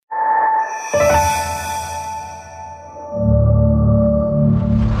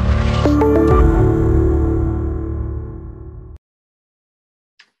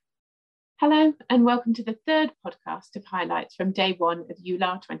and welcome to the third podcast of highlights from day one of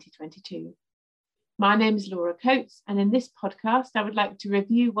EULAR 2022. My name is Laura Coates, and in this podcast, I would like to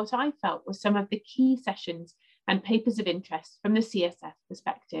review what I felt were some of the key sessions and papers of interest from the CSF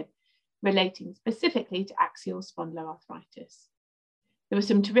perspective, relating specifically to axial spondyloarthritis. There were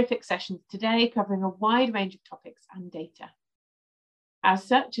some terrific sessions today covering a wide range of topics and data. As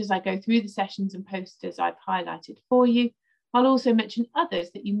such, as I go through the sessions and posters I've highlighted for you, I'll also mention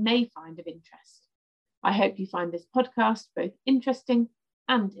others that you may find of interest. I hope you find this podcast both interesting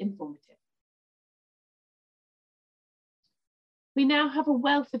and informative. We now have a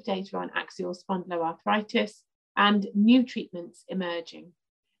wealth of data on axial spondyloarthritis and new treatments emerging.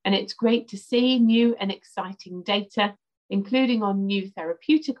 And it's great to see new and exciting data, including on new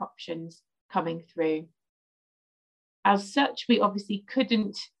therapeutic options coming through. As such, we obviously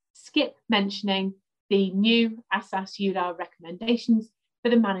couldn't skip mentioning the new ASAS EULAR recommendations for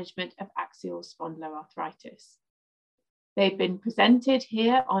the management of axial spondyloarthritis. They've been presented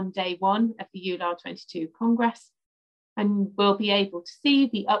here on day one of the EULAR 22 Congress, and we'll be able to see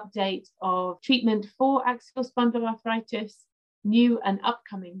the update of treatment for axial spondyloarthritis, new and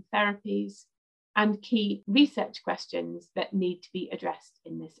upcoming therapies, and key research questions that need to be addressed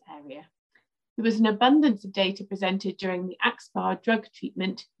in this area. There was an abundance of data presented during the axSpA drug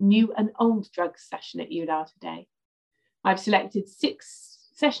treatment, new and old drugs session at EULAR today. I've selected 6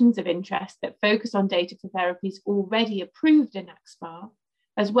 sessions of interest that focus on data for therapies already approved in axSpA,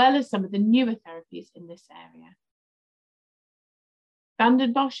 as well as some of the newer therapies in this area. Van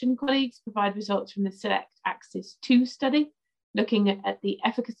den Bosch and colleagues provide results from the SELECT AXIS 2 study, looking at the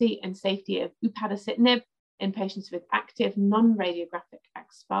efficacy and safety of upadacitinib in patients with active non-radiographic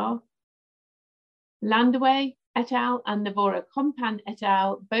axSpA. Landaway et al. And Navarro-Compan et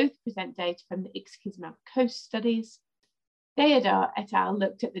al. Both present data from the ixekizumab COAST studies. Deodar et al.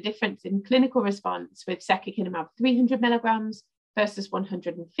 Looked at the difference in clinical response with secukinumab 300 milligrams versus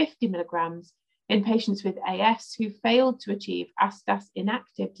 150 milligrams in patients with AS who failed to achieve ASDAS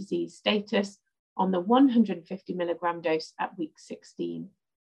inactive disease status on the 150 milligram dose at week 16.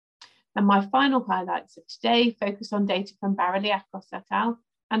 And my final highlights of today focus on data from Bariliakos et al.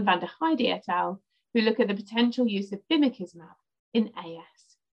 And Van der Heide et al., who look at the potential use of bimekizumab in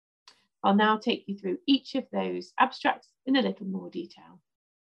AS. I'll now take you through each of those abstracts in a little more detail.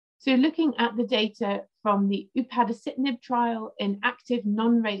 So looking at the data from the upadacitinib trial in active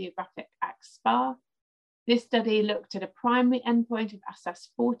non-radiographic axSpA, this study looked at a primary endpoint of ASAS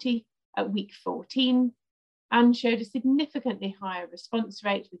 40 at week 14 and showed a significantly higher response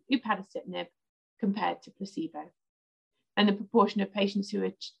rate with upadacitinib compared to placebo. And the proportion of patients who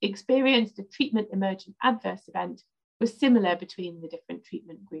experienced a treatment emergent adverse event was similar between the different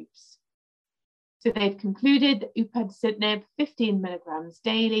treatment groups. So they've concluded that upadacitinib 15 milligrams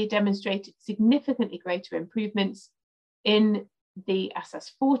daily demonstrated significantly greater improvements in the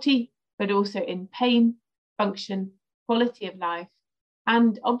ASAS 40, but also in pain, function, quality of life,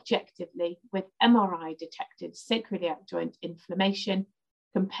 and objectively with MRI detected sacroiliac joint inflammation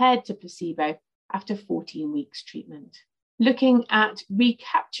compared to placebo after 14 weeks treatment. Looking at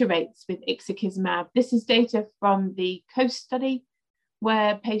recapture rates with ixekizumab, this is data from the COAST study,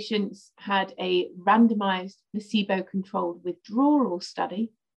 where patients had a randomized placebo-controlled withdrawal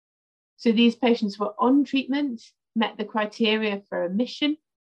study. So these patients were on treatment, met the criteria for remission,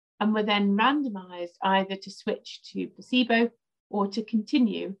 and were then randomized either to switch to placebo or to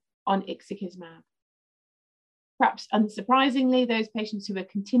continue on ixekizumab. Perhaps unsurprisingly, those patients who were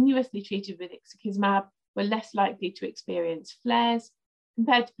continuously treated with ixekizumab were less likely to experience flares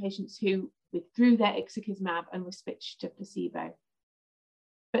compared to patients who withdrew their ixekizumab and were switched to placebo.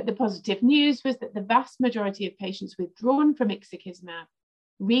 But the positive news was that the vast majority of patients withdrawn from ixekizumab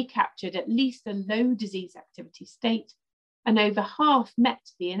recaptured at least a low disease activity state, and over half met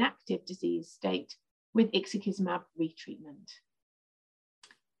the inactive disease state with ixekizumab retreatment.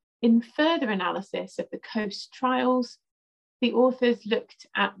 In further analysis of the COAST trials, the authors looked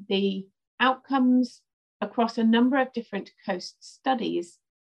at the outcomes across a number of different COAST studies,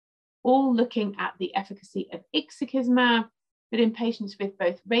 all looking at the efficacy of ixekizumab, but in patients with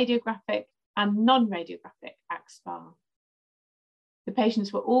both radiographic and non-radiographic axSpA. The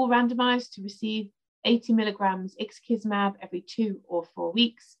patients were all randomized to receive 80 milligrams ixekizumab every 2 or 4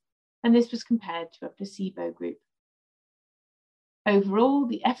 weeks, and this was compared to a placebo group. Overall,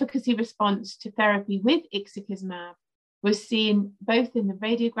 the efficacy response to therapy with ixekizumab was seen both in the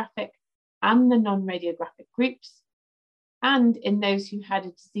radiographic and the non-radiographic groups, and in those who had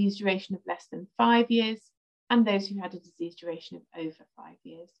a disease duration of less than 5 years, and those who had a disease duration of over 5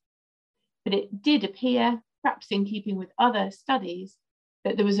 years. But it did appear, perhaps in keeping with other studies,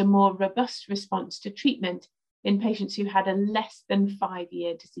 that there was a more robust response to treatment in patients who had a less than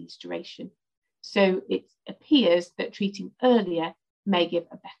 5-year disease duration. So it appears that treating earlier may give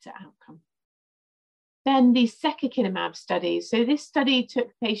a better outcome. Then the secukinumab studies. So this study took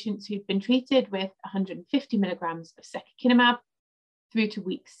patients who'd been treated with 150 milligrams of secukinumab through to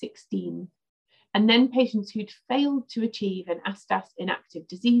week 16. And then patients who'd failed to achieve an ASTAS inactive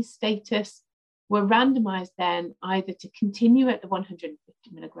disease status were randomized then either to continue at the 150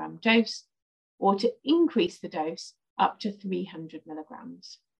 milligram dose or to increase the dose up to 300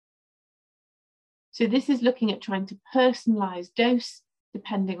 milligrams. So this is looking at trying to personalize dose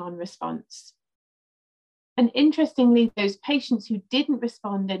depending on response. And interestingly, those patients who didn't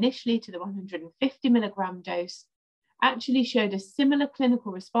respond initially to the 150 milligram dose actually showed a similar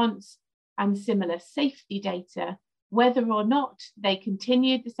clinical response and similar safety data, whether or not they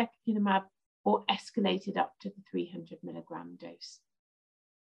continued the secukinumab or escalated up to the 300 milligram dose.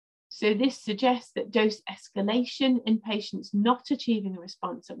 So this suggests that dose escalation in patients not achieving a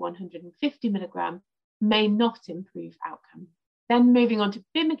response at 150 milligram may not improve outcome. Then moving on to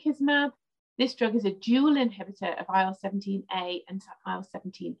bimekizumab. This drug is a dual inhibitor of IL-17A and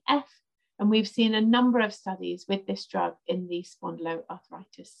IL-17F, and we've seen a number of studies with this drug in the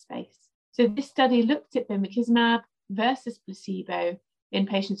spondyloarthritis space. So this study looked at bimekizumab versus placebo in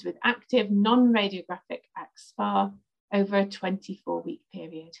patients with active non-radiographic axSpA over a 24-week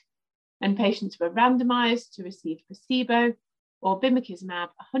period. And patients were randomized to receive placebo or bimekizumab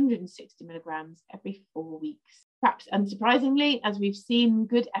 160 milligrams every 4 weeks. Perhaps unsurprisingly, as we've seen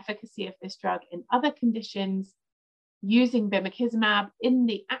good efficacy of this drug in other conditions, using bimekizumab in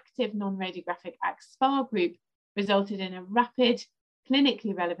the active non-radiographic axSpA group resulted in a rapid,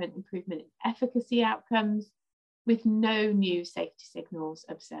 clinically relevant improvement in efficacy outcomes with no new safety signals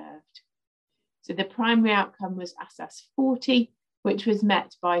observed. So the primary outcome was ASAS-40, which was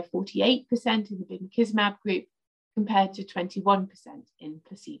met by 48% in the bimekizumab group compared to 21% in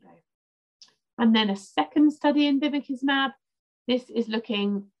placebo. And then a second study in bimekizumab. This is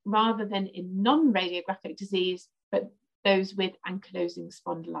looking rather than in non-radiographic disease, but those with ankylosing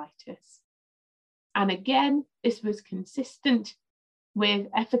spondylitis. And again, this was consistent with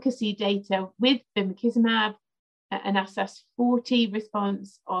efficacy data with bimekizumab, an ASAS-40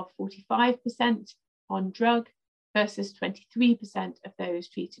 response of 45% on drug versus 23% of those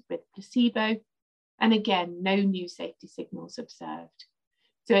treated with placebo. And again, no new safety signals observed.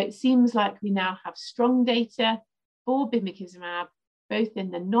 So it seems like we now have strong data for bimekizumab, both in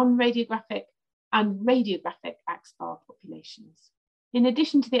the non-radiographic and radiographic axSpA populations. In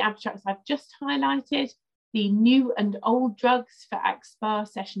addition to the abstracts I've just highlighted, the new and old drugs for axSpA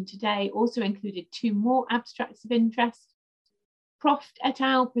session today also included 2 more abstracts of interest. Croft et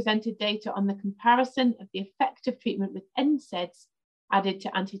al. Presented data on the comparison of the effect of treatment with NSAIDs added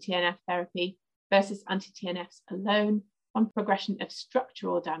to anti-TNF therapy versus anti-TNFs alone on progression of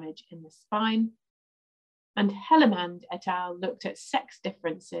structural damage in the spine. And Hellemand et al. Looked at sex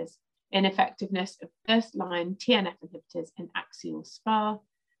differences in effectiveness of first-line TNF inhibitors in axial SPA,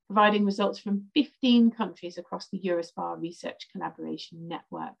 providing results from 15 countries across the EuroSPA Research Collaboration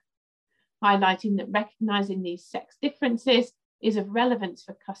Network, highlighting that recognizing these sex differences is of relevance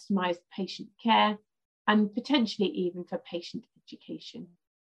for customized patient care and potentially even for patient education.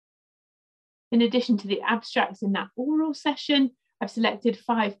 In addition to the abstracts in that oral session, I've selected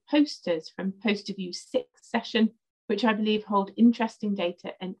 5 posters from Poster View 6 session, which I believe hold interesting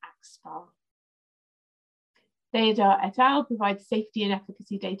data in axSpA. Deodar et al. Provides safety and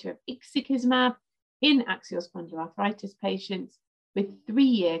efficacy data of ixekizumab in axial spondyloarthritis patients with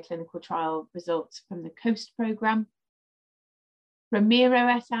 3-year clinical trial results from the COAST program. Ramiro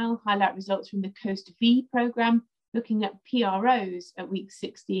et al. Highlight results from the COAST V program, looking at PROs at week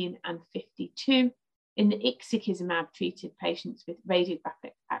 16 and 52 in the ixekizumab treated patients with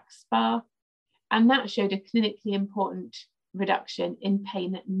radiographic axSpA, and that showed a clinically important reduction in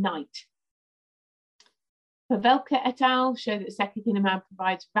pain at night. Pavelka et al. Show that secukinumab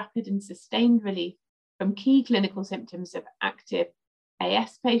provides rapid and sustained relief from key clinical symptoms of active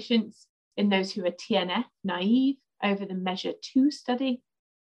AS patients in those who are TNF naive over the Measure 2 study.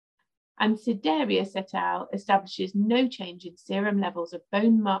 And Siderius et al. Establishes no change in serum levels of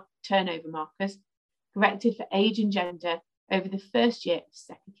bone turnover markers corrected for age and gender over the first year of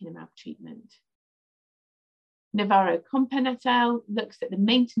secukinumab treatment. Navarro-Compen et al. Looks at the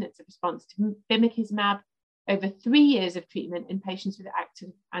maintenance of response to bimekizumab over 3 years of treatment in patients with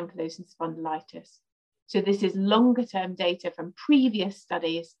active ankylosing spondylitis. So this is longer term data from previous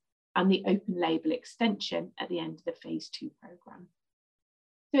studies and the open label extension at the end of the phase 2 program.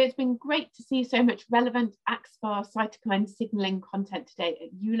 So it's been great to see so much relevant axSpA cytokine signalling content today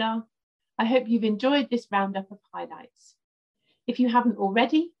at EULAR. I hope you've enjoyed this roundup of highlights. If you haven't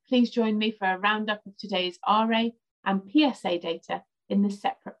already, please join me for a roundup of today's RA and PSA data in the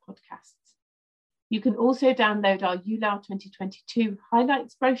separate podcasts. You can also download our EULAR 2022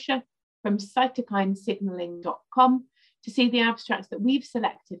 highlights brochure from cytokinesignalling.com to see the abstracts that we've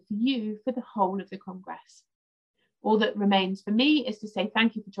selected for you for the whole of the Congress. All that remains for me is to say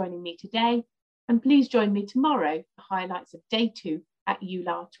thank you for joining me today, and please join me tomorrow for the highlights of Day 2 at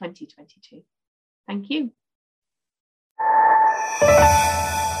EULAR 2022. Thank you.